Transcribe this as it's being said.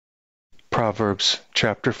Proverbs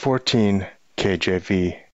chapter 14,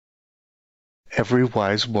 KJV. Every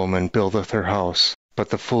wise woman buildeth her house, but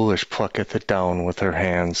the foolish plucketh it down with her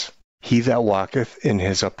hands. He that walketh in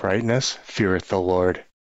his uprightness feareth the Lord,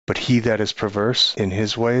 but he that is perverse in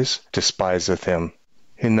his ways despiseth him.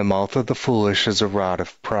 In the mouth of the foolish is a rod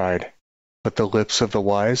of pride, but the lips of the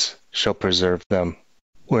wise shall preserve them.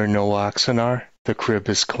 Where no oxen are, the crib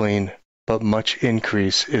is clean, but much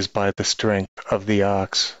increase is by the strength of the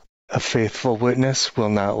ox. A faithful witness will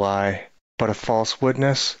not lie, but a false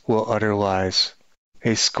witness will utter lies.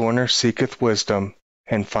 A scorner seeketh wisdom,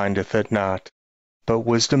 and findeth it not. But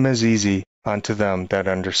wisdom is easy unto them that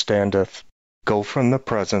understandeth. Go from the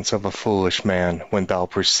presence of a foolish man when thou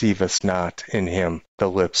perceivest not in him the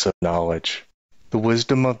lips of knowledge. The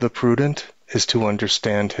wisdom of the prudent is to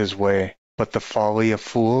understand his way, but the folly of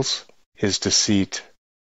fools is deceit.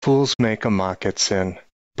 Fools make a mock at sin,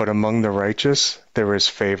 but among the righteous there is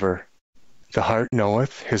favor. The heart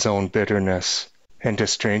knoweth his own bitterness, and a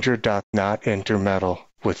stranger doth not intermeddle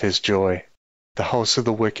with his joy. The house of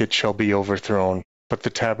the wicked shall be overthrown, but the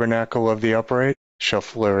tabernacle of the upright shall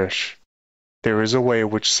flourish. There is a way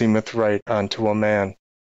which seemeth right unto a man,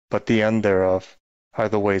 but the end thereof are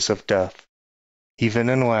the ways of death. Even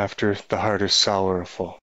in laughter the heart is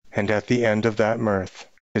sorrowful, and at the end of that mirth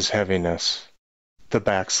is heaviness. The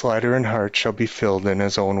backslider in heart shall be filled in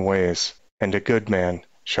his own ways, and a good man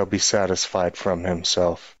shall be satisfied from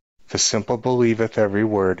himself. The simple believeth every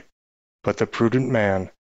word, but the prudent man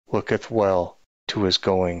looketh well to his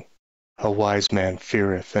going. A wise man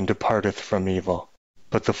feareth and departeth from evil,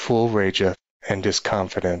 but the fool rageth and is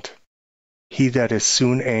confident. He that is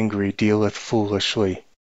soon angry dealeth foolishly,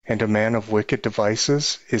 and a man of wicked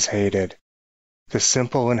devices is hated. The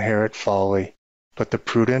simple inherit folly, but the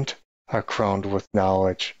prudent are crowned with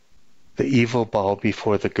knowledge. The evil bow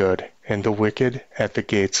before the good, and the wicked at the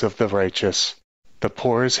gates of the righteous. The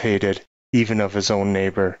poor is hated, even of his own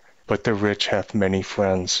neighbor, but the rich hath many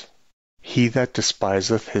friends. He that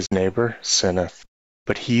despiseth his neighbor sinneth,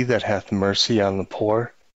 but he that hath mercy on the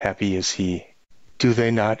poor, happy is he. Do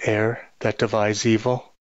they not err that devise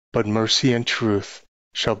evil? But mercy and truth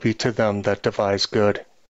shall be to them that devise good.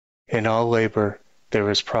 In all labor there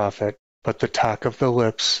is profit, but the talk of the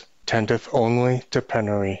lips tendeth only to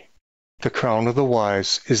penury. The crown of the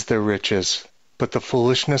wise is their riches, but the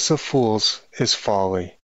foolishness of fools is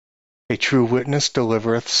folly. A true witness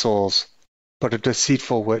delivereth souls, but a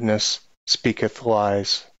deceitful witness speaketh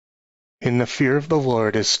lies. In the fear of the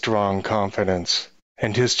Lord is strong confidence,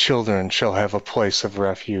 and his children shall have a place of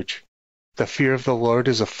refuge. The fear of the Lord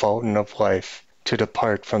is a fountain of life, to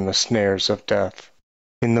depart from the snares of death.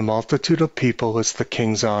 In the multitude of people is the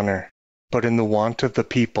king's honor, but in the want of the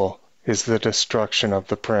people is the destruction of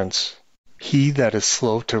the prince. He that is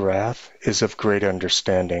slow to wrath is of great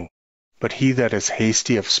understanding, but he that is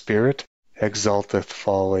hasty of spirit exalteth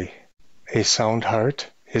folly. A sound heart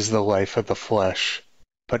is the life of the flesh,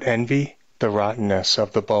 but envy the rottenness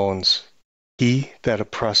of the bones. He that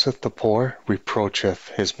oppresseth the poor reproacheth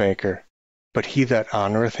his Maker, but he that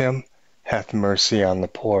honoureth him hath mercy on the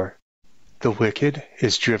poor. The wicked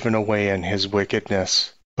is driven away in his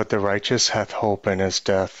wickedness, but the righteous hath hope in his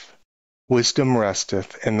death. Wisdom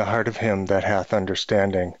resteth in the heart of him that hath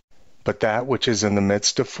understanding, but that which is in the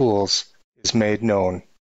midst of fools is made known.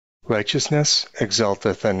 Righteousness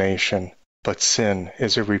exalteth a nation, but sin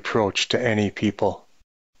is a reproach to any people.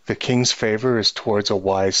 The king's favor is towards a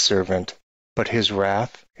wise servant, but his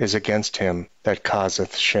wrath is against him that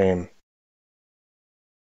causeth shame.